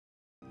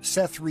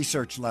Seth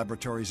Research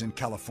Laboratories in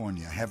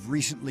California have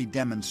recently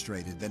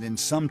demonstrated that in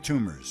some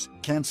tumors,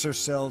 cancer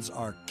cells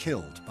are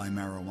killed by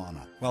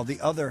marijuana, while the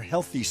other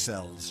healthy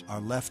cells are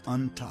left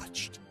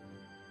untouched.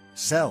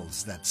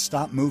 Cells that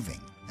stop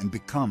moving and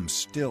become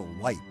still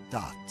white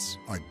dots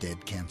are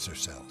dead cancer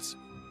cells.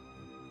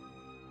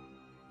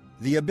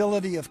 The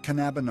ability of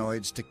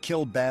cannabinoids to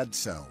kill bad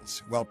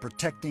cells while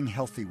protecting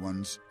healthy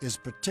ones is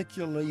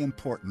particularly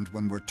important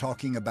when we're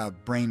talking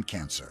about brain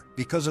cancer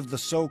because of the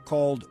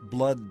so-called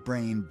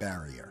blood-brain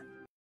barrier.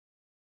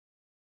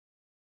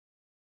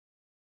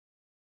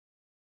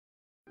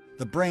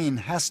 The brain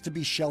has to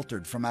be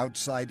sheltered from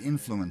outside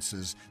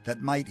influences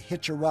that might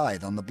hitch a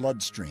ride on the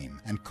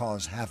bloodstream and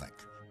cause havoc.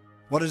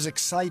 What is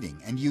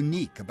exciting and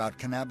unique about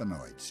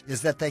cannabinoids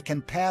is that they can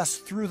pass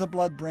through the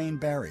blood-brain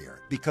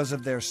barrier because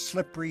of their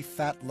slippery,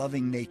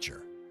 fat-loving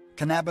nature.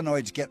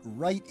 Cannabinoids get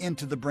right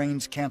into the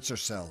brain's cancer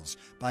cells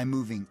by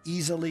moving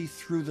easily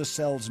through the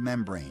cell's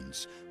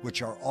membranes,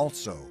 which are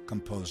also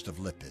composed of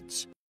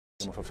lipids.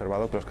 Hemos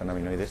observado que los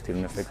cannabinoides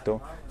tienen un efecto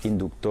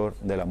inductor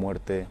de la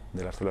muerte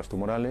de las células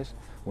tumorales,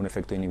 un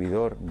efecto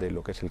inhibidor de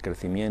lo que es el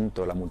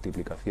crecimiento, la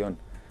multiplicación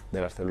de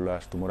las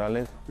células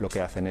tumorales. Lo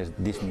que hacen es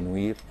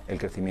disminuir el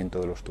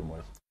crecimiento de los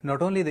tumores.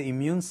 Not only the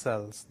immune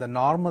cells, the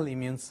normal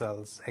immune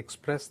cells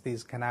express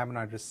these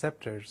cannabinoid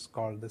receptors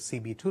called the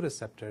CB2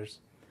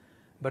 receptors,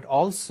 but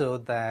also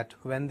that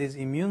when these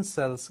immune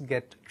cells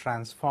get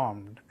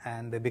transformed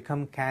and they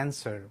become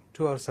cancer,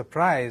 to our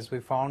surprise, we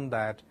found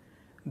that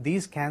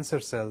these cancer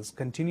cells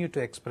continue to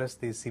express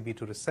these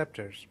CB2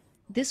 receptors.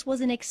 This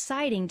was an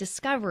exciting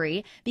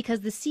discovery because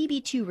the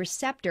CB2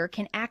 receptor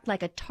can act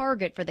like a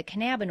target for the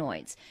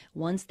cannabinoids.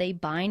 Once they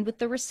bind with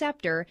the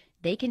receptor,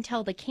 they can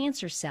tell the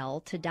cancer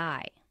cell to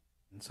die.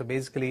 So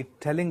basically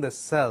telling the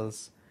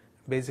cells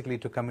basically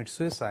to commit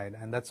suicide,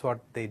 and that's what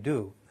they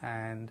do.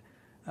 And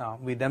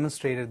we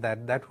demonstrated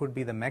that that would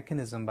be the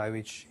mechanism by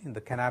which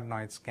the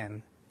cannabinoids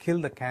can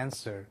kill the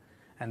cancer,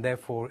 and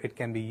therefore it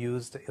can be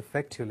used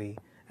effectively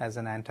as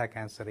an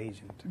anti-cancer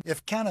agent.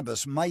 If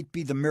cannabis might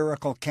be the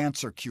miracle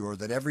cancer cure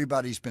that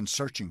everybody's been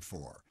searching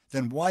for,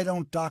 then why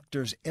don't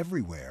doctors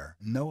everywhere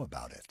know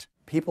about it?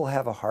 People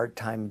have a hard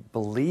time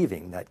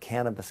believing that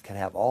cannabis can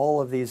have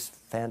all of these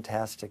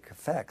fantastic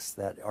effects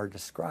that are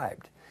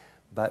described.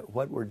 But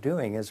what we're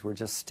doing is we're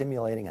just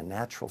stimulating a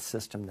natural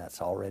system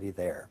that's already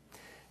there.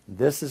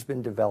 This has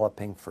been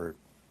developing for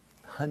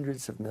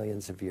hundreds of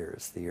millions of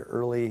years.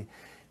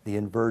 The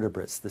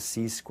invertebrates, the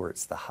sea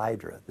squirts, the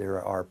hydra,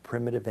 there are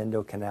primitive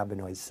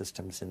endocannabinoid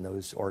systems in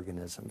those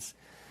organisms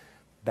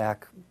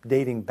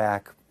dating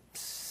back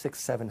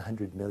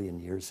 600-700 million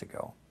years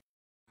ago.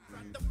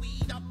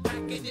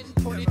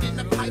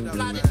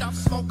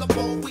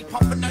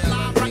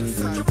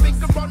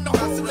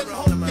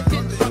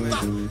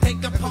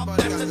 Take a puff,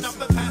 that's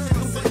another pass.